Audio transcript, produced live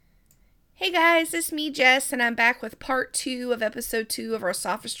Hey guys, it's me, Jess, and I'm back with part 2 of episode 2 of our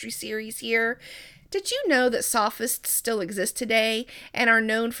Sophistry series here. Did you know that sophists still exist today and are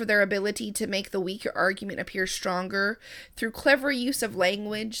known for their ability to make the weaker argument appear stronger through clever use of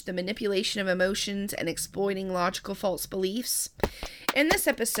language, the manipulation of emotions, and exploiting logical false beliefs? In this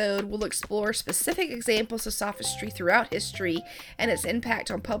episode, we'll explore specific examples of sophistry throughout history and its impact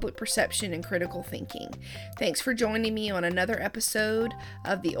on public perception and critical thinking. Thanks for joining me on another episode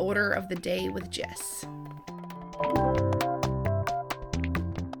of The Order of the Day with Jess.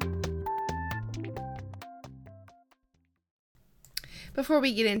 Before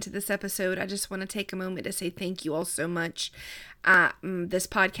we get into this episode, I just want to take a moment to say thank you all so much. This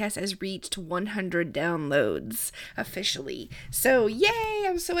podcast has reached 100 downloads officially. So yay,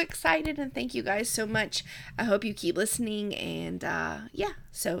 I'm so excited and thank you guys so much. I hope you keep listening and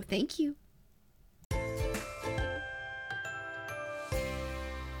so thank you.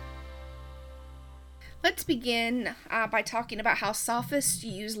 Let's begin by talking about how sophists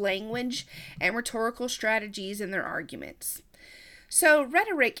use language and rhetorical strategies in their arguments. So,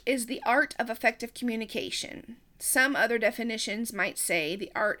 rhetoric is the art of effective communication. Some other definitions might say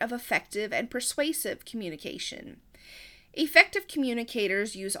the art of effective and persuasive communication. Effective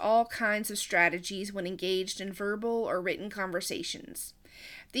communicators use all kinds of strategies when engaged in verbal or written conversations.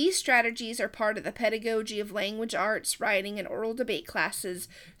 These strategies are part of the pedagogy of language arts, writing, and oral debate classes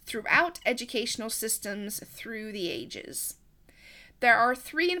throughout educational systems through the ages. There are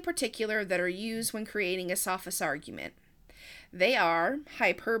 3 in particular that are used when creating a sophist argument. They are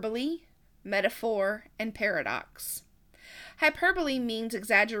hyperbole, metaphor, and paradox. Hyperbole means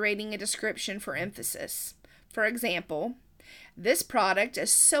exaggerating a description for emphasis. For example, this product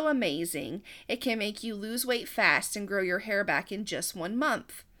is so amazing, it can make you lose weight fast and grow your hair back in just 1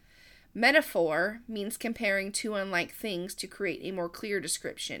 month. Metaphor means comparing 2 unlike things to create a more clear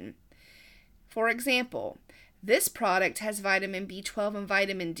description. For example, this product has vitamin B12 and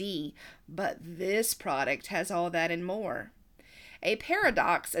vitamin D, but this product has all that and more. A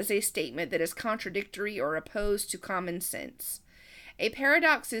paradox is a statement that is contradictory or opposed to common sense. A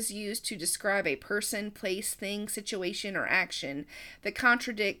paradox is used to describe a person, place, thing, situation, or action that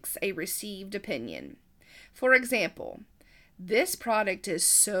contradicts a received opinion. For example, this product is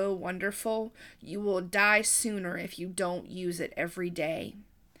so wonderful, you will die sooner if you don't use it every day.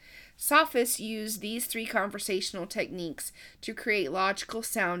 Sophists use these 3 conversational techniques to create logical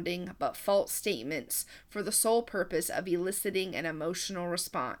sounding but false statements for the sole purpose of eliciting an emotional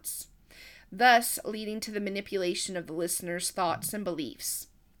response, thus leading to the manipulation of the listener's thoughts and beliefs.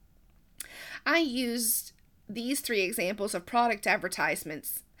 I used these 3 examples of product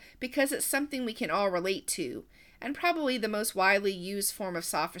advertisements because it's something we can all relate to, and probably the most widely used form of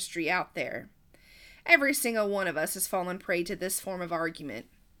sophistry out there. Every single one of us has fallen prey to this form of argument.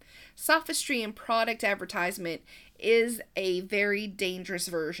 Sophistry in product advertisement is a very dangerous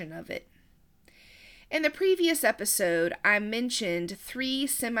version of it. In the previous episode, I mentioned 3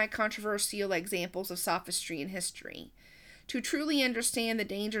 semi-controversial examples of sophistry in history. To truly understand the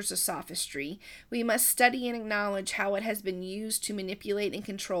dangers of sophistry, we must study and acknowledge how it has been used to manipulate and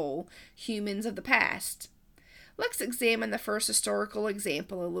control humans of the past. Let's examine the first historical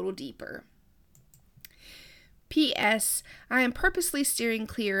example a little deeper. P.S. I am purposely steering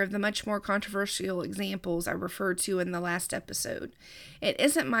clear of the much more controversial examples I referred to in the last episode. It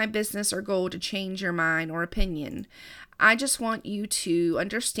isn't my business or goal to change your mind or opinion. I just want you to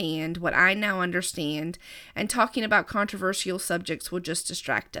understand what I now understand, and talking about controversial subjects will just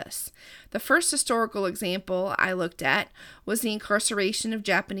distract us. The first historical example I looked at was the incarceration of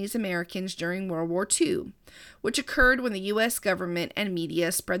Japanese Americans during World War II, which occurred when the U.S. government and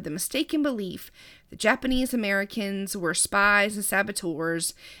media spread the mistaken belief that Japanese Americans were spies and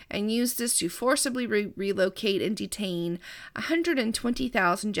saboteurs and used this to forcibly relocate and detain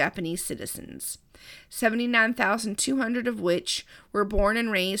 120,000 Japanese citizens, 79,200 of which were born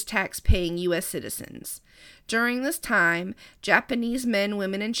and raised tax-paying U.S. citizens. During this time, Japanese men,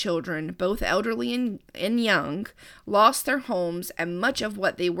 women, and children, both elderly and young, lost their homes and much of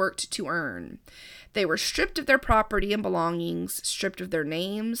what they worked to earn. They were stripped of their property and belongings, stripped of their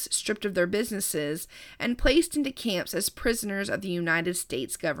names, stripped of their businesses, and placed into camps as prisoners of the United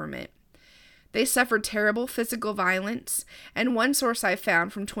States government. They suffered terrible physical violence, and one source I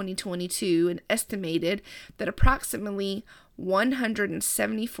found from 2022 estimated that approximately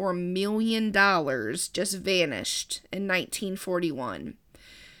 $174 million just vanished in 1941,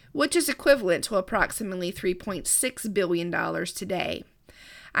 which is equivalent to approximately $3.6 billion today.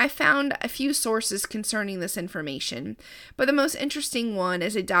 I found a few sources concerning this information, but the most interesting one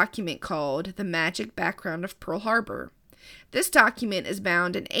is a document called The Magic Background of Pearl Harbor. This document is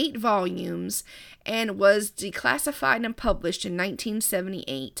bound in 8 volumes and was declassified and published in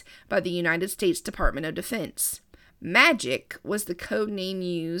 1978 by the United States Department of Defense. Magic was the code name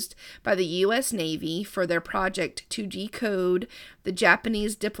used by the U.S. Navy for their project to decode the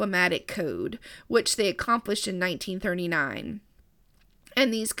Japanese diplomatic code, which they accomplished in 1939.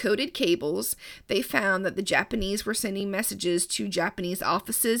 And these coded cables, they found that the Japanese were sending messages to Japanese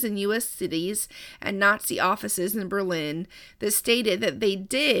offices in U.S. cities and Nazi offices in Berlin that stated that they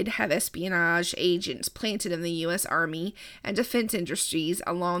did have espionage agents planted in the U.S. Army and defense industries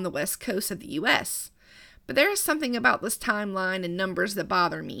along the west coast of the U.S. But there is something about this timeline and numbers that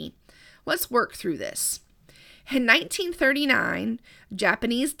bother me. Let's work through this. In 1939,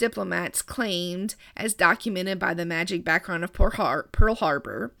 Japanese diplomats claimed, as documented by the magic background of Pearl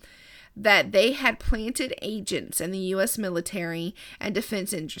Harbor, that they had planted agents in the U.S. military and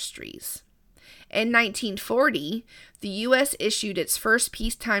defense industries. In 1940, the U.S. issued its first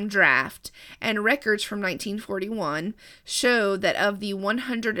peacetime draft, and records from 1941 show that of the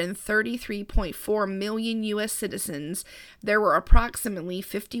 133.4 million U.S. citizens, there were approximately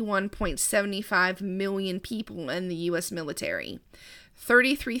 51.75 million people in the U.S. military.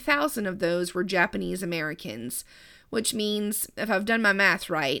 33,000 of those were Japanese Americans, which means, if I've done my math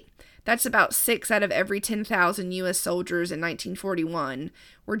right, that's about 6 out of every 10,000 U.S. soldiers in 1941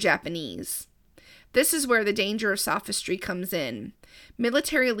 were Japanese. This is where the danger of sophistry comes in.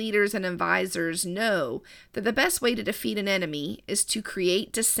 Military leaders and advisors know that the best way to defeat an enemy is to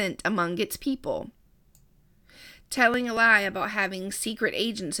create dissent among its people. Telling a lie about having secret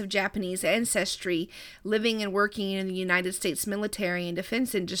agents of Japanese ancestry living and working in the United States military and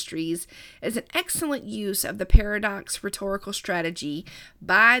defense industries is an excellent use of the paradox rhetorical strategy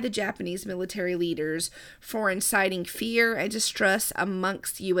by the Japanese military leaders for inciting fear and distrust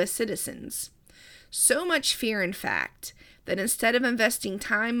amongst U.S. citizens. So much fear, in fact, that instead of investing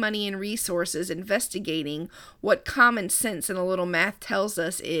time, money, and resources investigating what common sense and a little math tells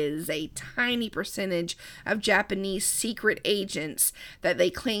us is a tiny percentage of Japanese secret agents that they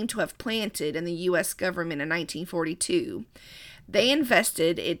claim to have planted in the U.S. government in 1942, they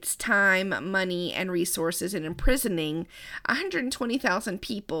invested its time, money, and resources in imprisoning 120,000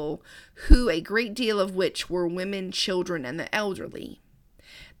 people, who a great deal of which were women, children, and the elderly.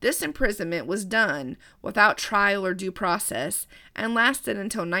 This imprisonment was done without trial or due process and lasted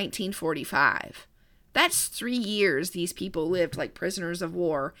until 1945. That's 3 years these people lived like prisoners of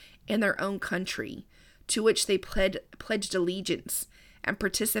war in their own country, to which they pledged allegiance and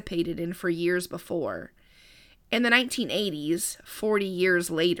participated in for years before. In the 1980s, 40 years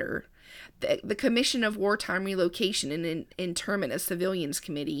later, the Commission of Wartime Relocation and Internment of Civilians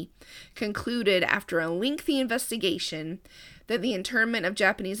Committee concluded, after a lengthy investigation, that the internment of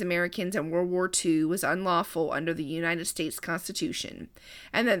Japanese Americans in World War II was unlawful under the United States Constitution,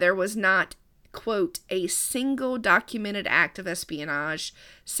 and that there was not, quote, a single documented act of espionage,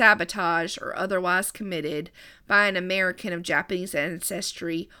 sabotage, or otherwise committed by an American of Japanese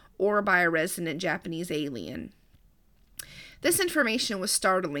ancestry or by a resident Japanese alien. This information was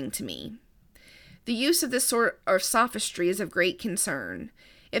startling to me. The use of this sort of sophistry is of great concern.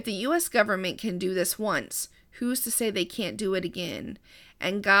 If the U.S. government can do this once, who's to say they can't do it again?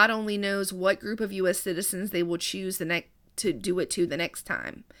 And God only knows what group of U.S. citizens they will choose to do it to the next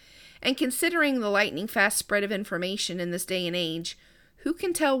time. And considering the lightning-fast spread of information in this day and age, who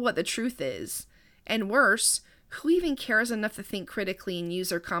can tell what the truth is? And worse, who even cares enough to think critically and use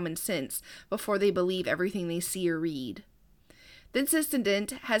their common sense before they believe everything they see or read? This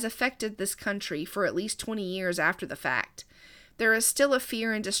incident has affected this country for at least 20 years after the fact. There is still a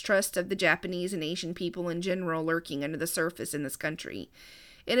fear and distrust of the Japanese and Asian people in general lurking under the surface in this country.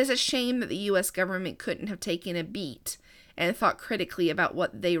 It is a shame that the U.S. government couldn't have taken a beat and thought critically about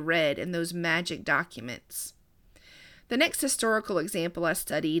what they read in those magic documents. The next historical example I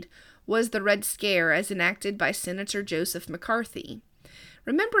studied was the Red Scare as enacted by Senator Joseph McCarthy.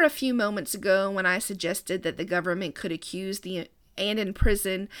 Remember a few moments ago when I suggested that the government could accuse and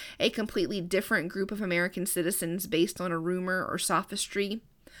imprison a completely different group of American citizens based on a rumor or sophistry?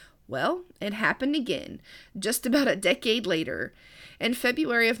 Well, it happened again, just about a decade later. In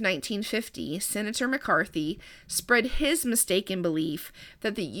February of 1950, Senator McCarthy spread his mistaken belief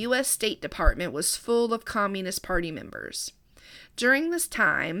that the U.S. State Department was full of Communist Party members. During this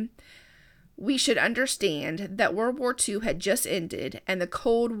time, we should understand that World War II had just ended and the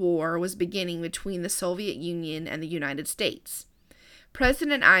Cold War was beginning between the Soviet Union and the United States.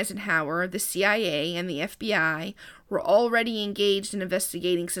 President Eisenhower, the CIA, and the FBI were already engaged in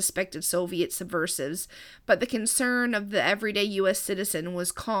investigating suspected Soviet subversives, but the concern of the everyday U.S. citizen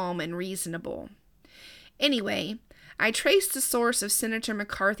was calm and reasonable. Anyway, I traced the source of Senator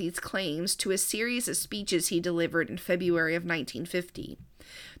McCarthy's claims to a series of speeches he delivered in February of 1950.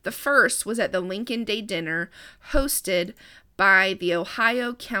 The first was at the Lincoln Day dinner hosted by the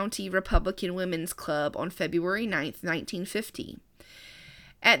Ohio County Republican Women's Club on February 9, 1950,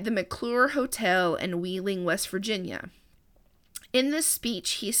 at the McClure Hotel in Wheeling, West Virginia. In this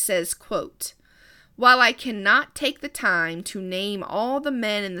speech, he says, quote, "While I cannot take the time to name all the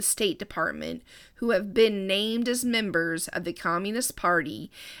men in the State Department who have been named as members of the Communist Party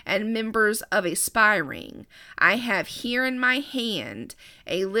and members of aspiring, I have here in my hand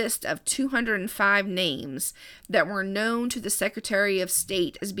a list of 205 names that were known to the Secretary of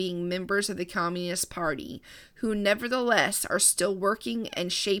State as being members of the Communist Party, who nevertheless are still working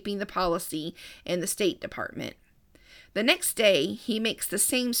and shaping the policy in the State Department." The next day, he makes the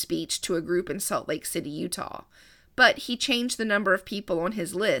same speech to a group in Salt Lake City, Utah, but he changed the number of people on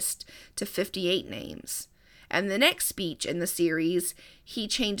his list to 58 names. And the next speech in the series, he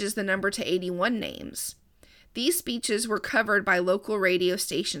changes the number to 81 names. These speeches were covered by local radio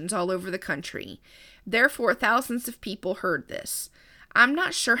stations all over the country. Therefore, thousands of people heard this. I'm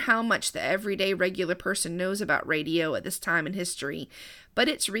not sure how much the everyday regular person knows about radio at this time in history, but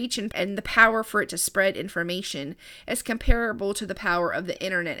its reach and the power for it to spread information is comparable to the power of the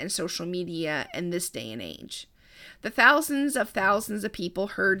internet and social media in this day and age. The thousands of people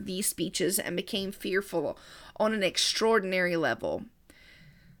heard these speeches and became fearful on an extraordinary level.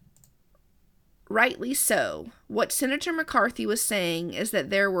 Rightly so. What Senator McCarthy was saying is that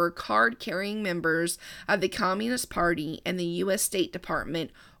there were card-carrying members of the Communist Party and the U.S. State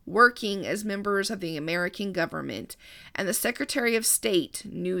Department working as members of the American government, and the Secretary of State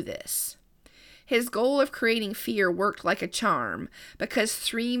knew this. His goal of creating fear worked like a charm, because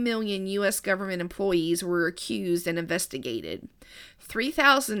 3 million U.S. government employees were accused and investigated.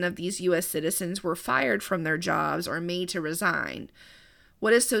 3,000 of these U.S. citizens were fired from their jobs or made to resign.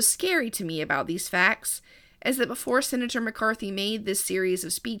 What is so scary to me about these facts is that before Senator McCarthy made this series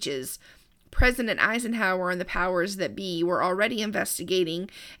of speeches, President Eisenhower and the powers that be were already investigating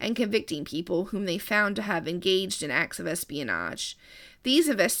and convicting people whom they found to have engaged in acts of espionage. These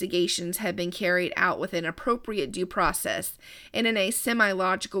investigations had been carried out with an appropriate due process and in a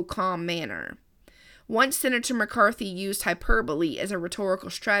semi-logical, calm manner. Once Senator McCarthy used hyperbole as a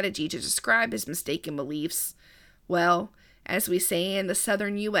rhetorical strategy to describe his mistaken beliefs, well, as we say in the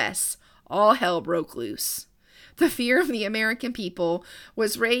southern U.S., all hell broke loose. The fear of the American people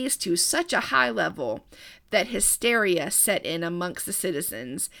was raised to such a high level that hysteria set in amongst the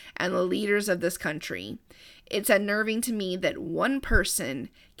citizens and the leaders of this country. It's unnerving to me that one person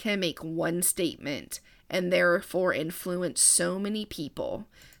can make one statement and therefore influence so many people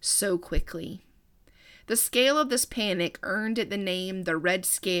so quickly. The scale of this panic earned it the name the Red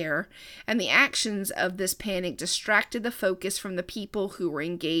Scare, and the actions of this panic distracted the focus from the people who were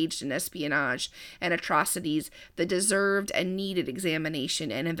engaged in espionage and atrocities that deserved and needed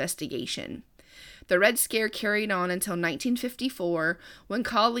examination and investigation. The Red Scare carried on until 1954, when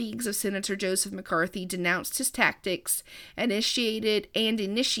colleagues of Senator Joseph McCarthy denounced his tactics and initiated an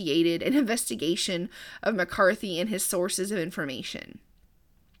investigation of McCarthy and his sources of information.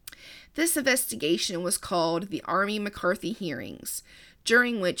 This investigation was called the Army McCarthy Hearings,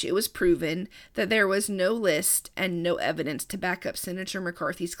 during which it was proven that there was no list and no evidence to back up Senator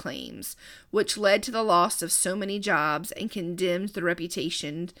McCarthy's claims, which led to the loss of so many jobs and condemned the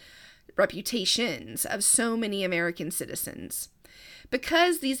reputations of so many American citizens.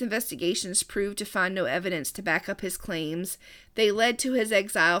 Because these investigations proved to find no evidence to back up his claims, they led to his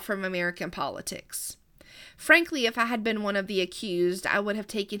exile from American politics. Frankly, if I had been one of the accused, I would have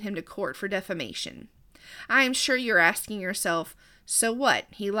taken him to court for defamation. I am sure you're asking yourself, so what?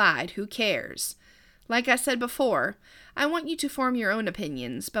 He lied. Who cares? Like I said before, I want you to form your own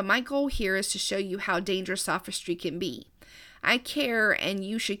opinions, but my goal here is to show you how dangerous sophistry can be. I care, and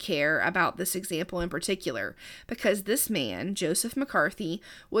you should care, about this example in particular, because this man, Joseph McCarthy,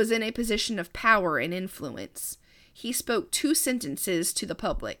 was in a position of power and influence. He spoke 2 sentences to the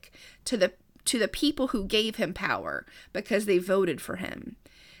public, to the people who gave him power because they voted for him,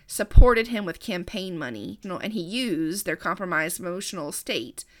 supported him with campaign money, and he used their compromised emotional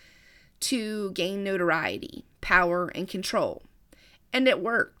state to gain notoriety, power, and control. And it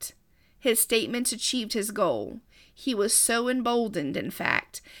worked. His statements achieved his goal. He was so emboldened, in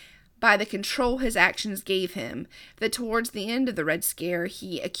fact, by the control his actions gave him, that towards the end of the Red Scare,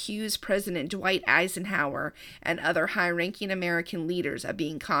 he accused President Dwight Eisenhower and other high-ranking American leaders of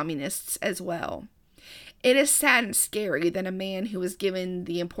being communists as well. It is sad and scary that a man who was given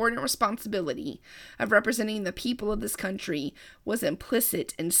the important responsibility of representing the people of this country was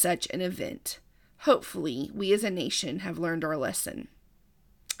implicit in such an event. Hopefully, we as a nation have learned our lesson.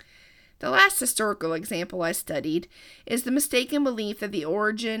 The last historical example I studied is the mistaken belief that the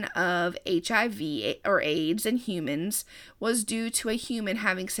origin of HIV or AIDS in humans was due to a human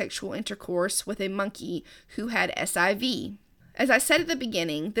having sexual intercourse with a monkey who had SIV. As I said at the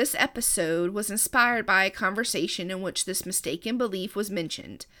beginning, this episode was inspired by a conversation in which this mistaken belief was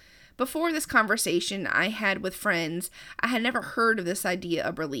mentioned. Before this conversation I had with friends, I had never heard of this idea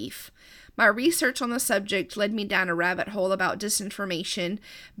of belief. My research on the subject led me down a rabbit hole about disinformation,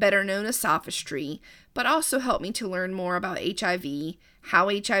 better known as sophistry, but also helped me to learn more about HIV, how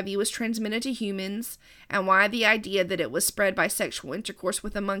HIV was transmitted to humans, and why the idea that it was spread by sexual intercourse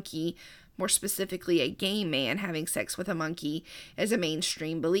with a monkey, more specifically a gay man having sex with a monkey, is a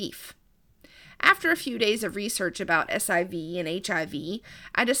mainstream belief. After a few days of research about SIV and HIV,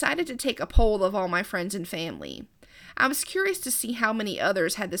 I decided to take a poll of all my friends and family. I was curious to see how many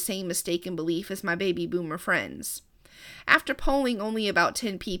others had the same mistaken belief as my baby boomer friends. After polling only about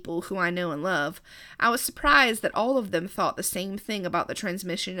 10 people who I know and love, I was surprised that all of them thought the same thing about the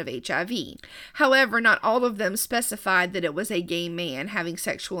transmission of HIV. However, not all of them specified that it was a gay man having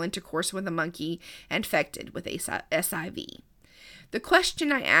sexual intercourse with a monkey infected with SIV. The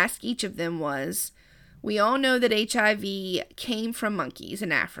question I asked each of them was, we all know that HIV came from monkeys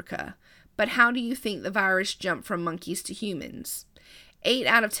in Africa, but how do you think the virus jumped from monkeys to humans? 8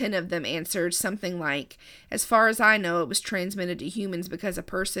 out of 10 of them answered something like, as far as I know, it was transmitted to humans because a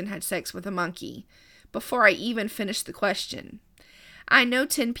person had sex with a monkey, before I even finished the question. I know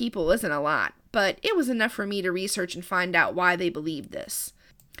 10 people isn't a lot, but it was enough for me to research and find out why they believed this.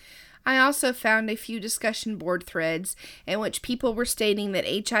 I also found a few discussion board threads in which people were stating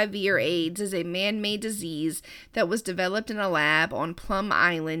that HIV or AIDS is a man-made disease that was developed in a lab on Plum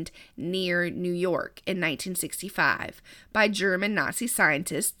Island near New York in 1965 by German Nazi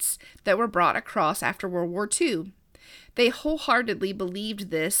scientists that were brought across after World War II. They wholeheartedly believed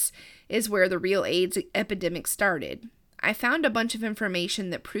this is where the real AIDS epidemic started. I found a bunch of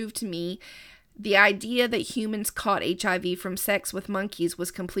information that proved to me the idea that humans caught HIV from sex with monkeys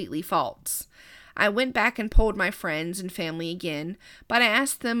was completely false. I went back and polled my friends and family again, but I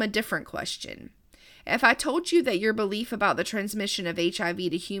asked them a different question. If I told you that your belief about the transmission of HIV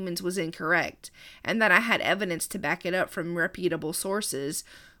to humans was incorrect, and that I had evidence to back it up from reputable sources,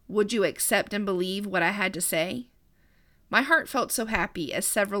 would you accept and believe what I had to say? My heart felt so happy as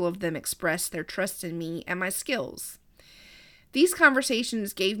several of them expressed their trust in me and my skills. These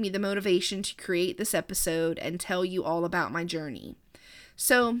conversations gave me the motivation to create this episode and tell you all about my journey.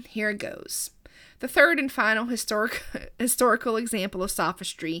 So, here it goes. The third and final historical example of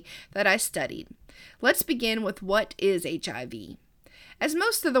sophistry that I studied. Let's begin with what is HIV. As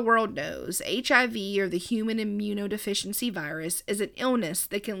most of the world knows, HIV, or the human immunodeficiency virus, is an illness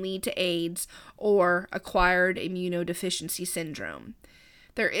that can lead to AIDS or acquired immunodeficiency syndrome.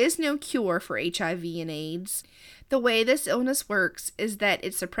 There is no cure for HIV and AIDS. The way this illness works is that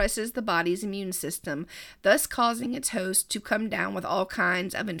it suppresses the body's immune system, thus causing its host to come down with all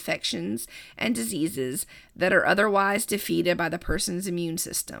kinds of infections and diseases that are otherwise defeated by the person's immune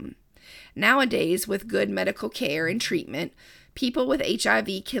system. Nowadays, with good medical care and treatment, people with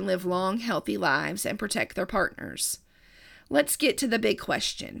HIV can live long, healthy lives and protect their partners. Let's get to the big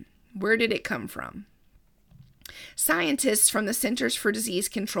question. Where did it come from? Scientists from the Centers for Disease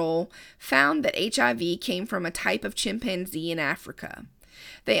Control found that HIV came from a type of chimpanzee in Africa.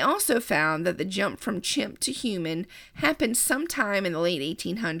 They also found that the jump from chimp to human happened sometime in the late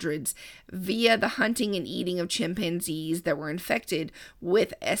 1800s via the hunting and eating of chimpanzees that were infected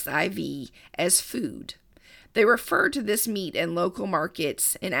with SIV as food. They referred to this meat in local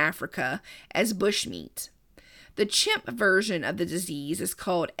markets in Africa as bushmeat. The chimp version of the disease is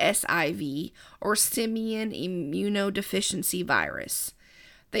called SIV, or simian immunodeficiency virus.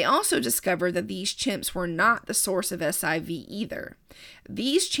 They also discovered that these chimps were not the source of SIV either.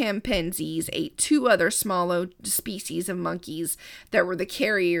 These chimpanzees ate 2 other smaller species of monkeys that were the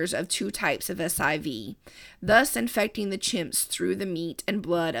carriers of 2 types of SIV, thus infecting the chimps through the meat and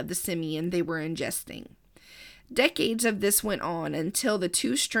blood of the simian they were ingesting. Decades of this went on until the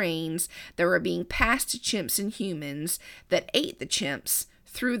 2 strains that were being passed to chimps and humans that ate the chimps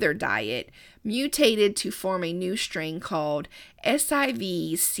through their diet mutated to form a new strain called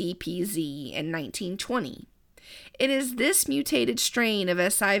SIV-CPZ in 1920. It is this mutated strain of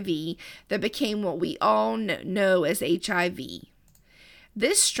SIV that became what we all know as HIV.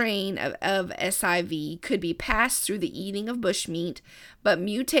 This strain of SIV could be passed through the eating of bushmeat, but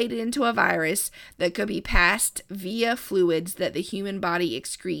mutated into a virus that could be passed via fluids that the human body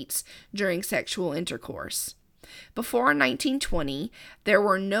excretes during sexual intercourse. Before 1920, there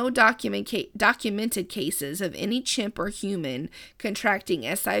were no documented cases of any chimp or human contracting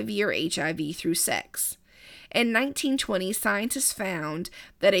SIV or HIV through sex. In 1920, scientists found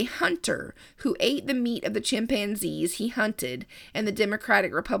that a hunter who ate the meat of the chimpanzees he hunted in the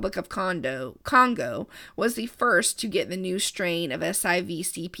Democratic Republic of Congo was the first to get the new strain of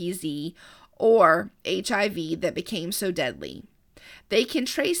SIV-CPZ or HIV that became so deadly. They can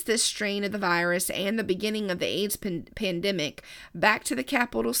trace this strain of the virus and the beginning of the AIDS pandemic back to the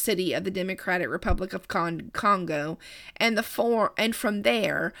capital city of the Democratic Republic of Congo and from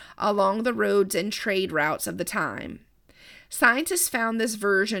there along the roads and trade routes of the time. Scientists found this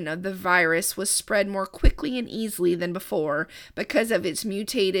version of the virus was spread more quickly and easily than before because of its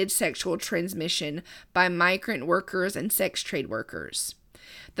mutated sexual transmission by migrant workers and sex trade workers.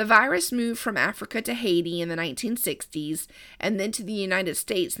 The virus moved from Africa to Haiti in the 1960s and then to the United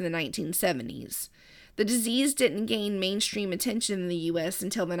States in the 1970s. The disease didn't gain mainstream attention in the U.S.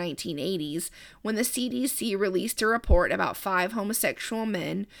 until the 1980s, when the CDC released a report about 5 homosexual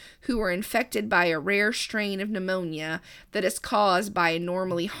men who were infected by a rare strain of pneumonia that is caused by a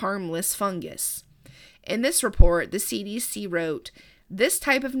normally harmless fungus. In this report, the CDC wrote, "This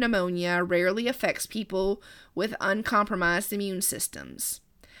type of pneumonia rarely affects people with uncompromised immune systems."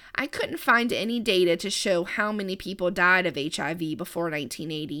 I couldn't find any data to show how many people died of HIV before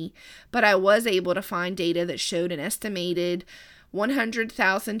 1980, but I was able to find data that showed an estimated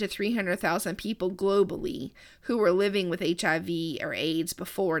 100,000 to 300,000 people globally who were living with HIV or AIDS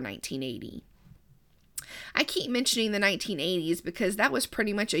before 1980. I keep mentioning the 1980s because that was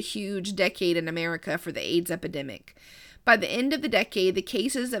pretty much a huge decade in America for the AIDS epidemic. By the end of the decade, the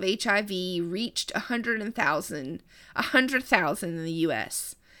cases of HIV reached 100,000 in the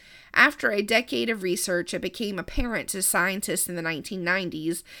U.S. After a decade of research, it became apparent to scientists in the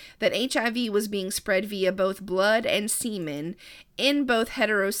 1990s that HIV was being spread via both blood and semen in both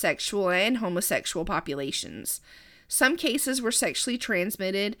heterosexual and homosexual populations. Some cases were sexually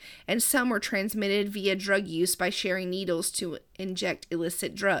transmitted, and some were transmitted via drug use by sharing needles to inject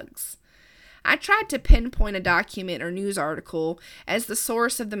illicit drugs. I tried to pinpoint a document or news article as the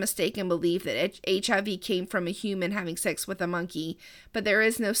source of the mistaken belief that HIV came from a human having sex with a monkey, but there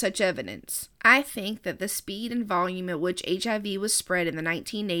is no such evidence. I think that the speed and volume at which HIV was spread in the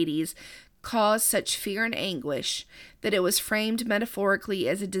 1980s caused such fear and anguish that it was framed metaphorically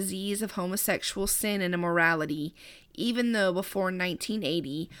as a disease of homosexual sin and immorality, even though before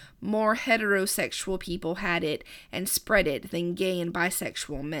 1980, more heterosexual people had it and spread it than gay and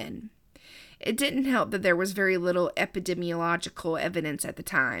bisexual men. It didn't help that there was very little epidemiological evidence at the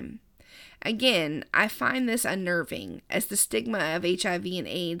time. Again, I find this unnerving, as the stigma of HIV and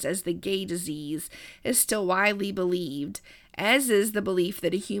AIDS as the gay disease is still widely believed, as is the belief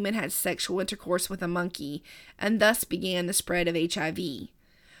that a human had sexual intercourse with a monkey, and thus began the spread of HIV.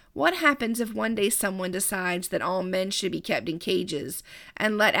 What happens if one day someone decides that all men should be kept in cages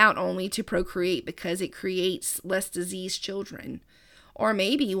and let out only to procreate because it creates less diseased children? Or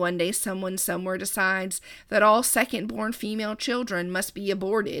maybe one day someone somewhere decides that all second-born female children must be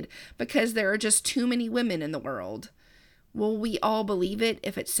aborted because there are just too many women in the world. Will we all believe it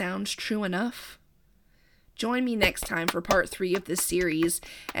if it sounds true enough? Join me next time for part 3 of this series,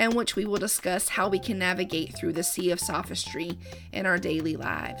 in which we will discuss how we can navigate through the sea of sophistry in our daily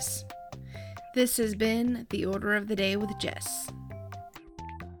lives. This has been The Order of the Day with Jess.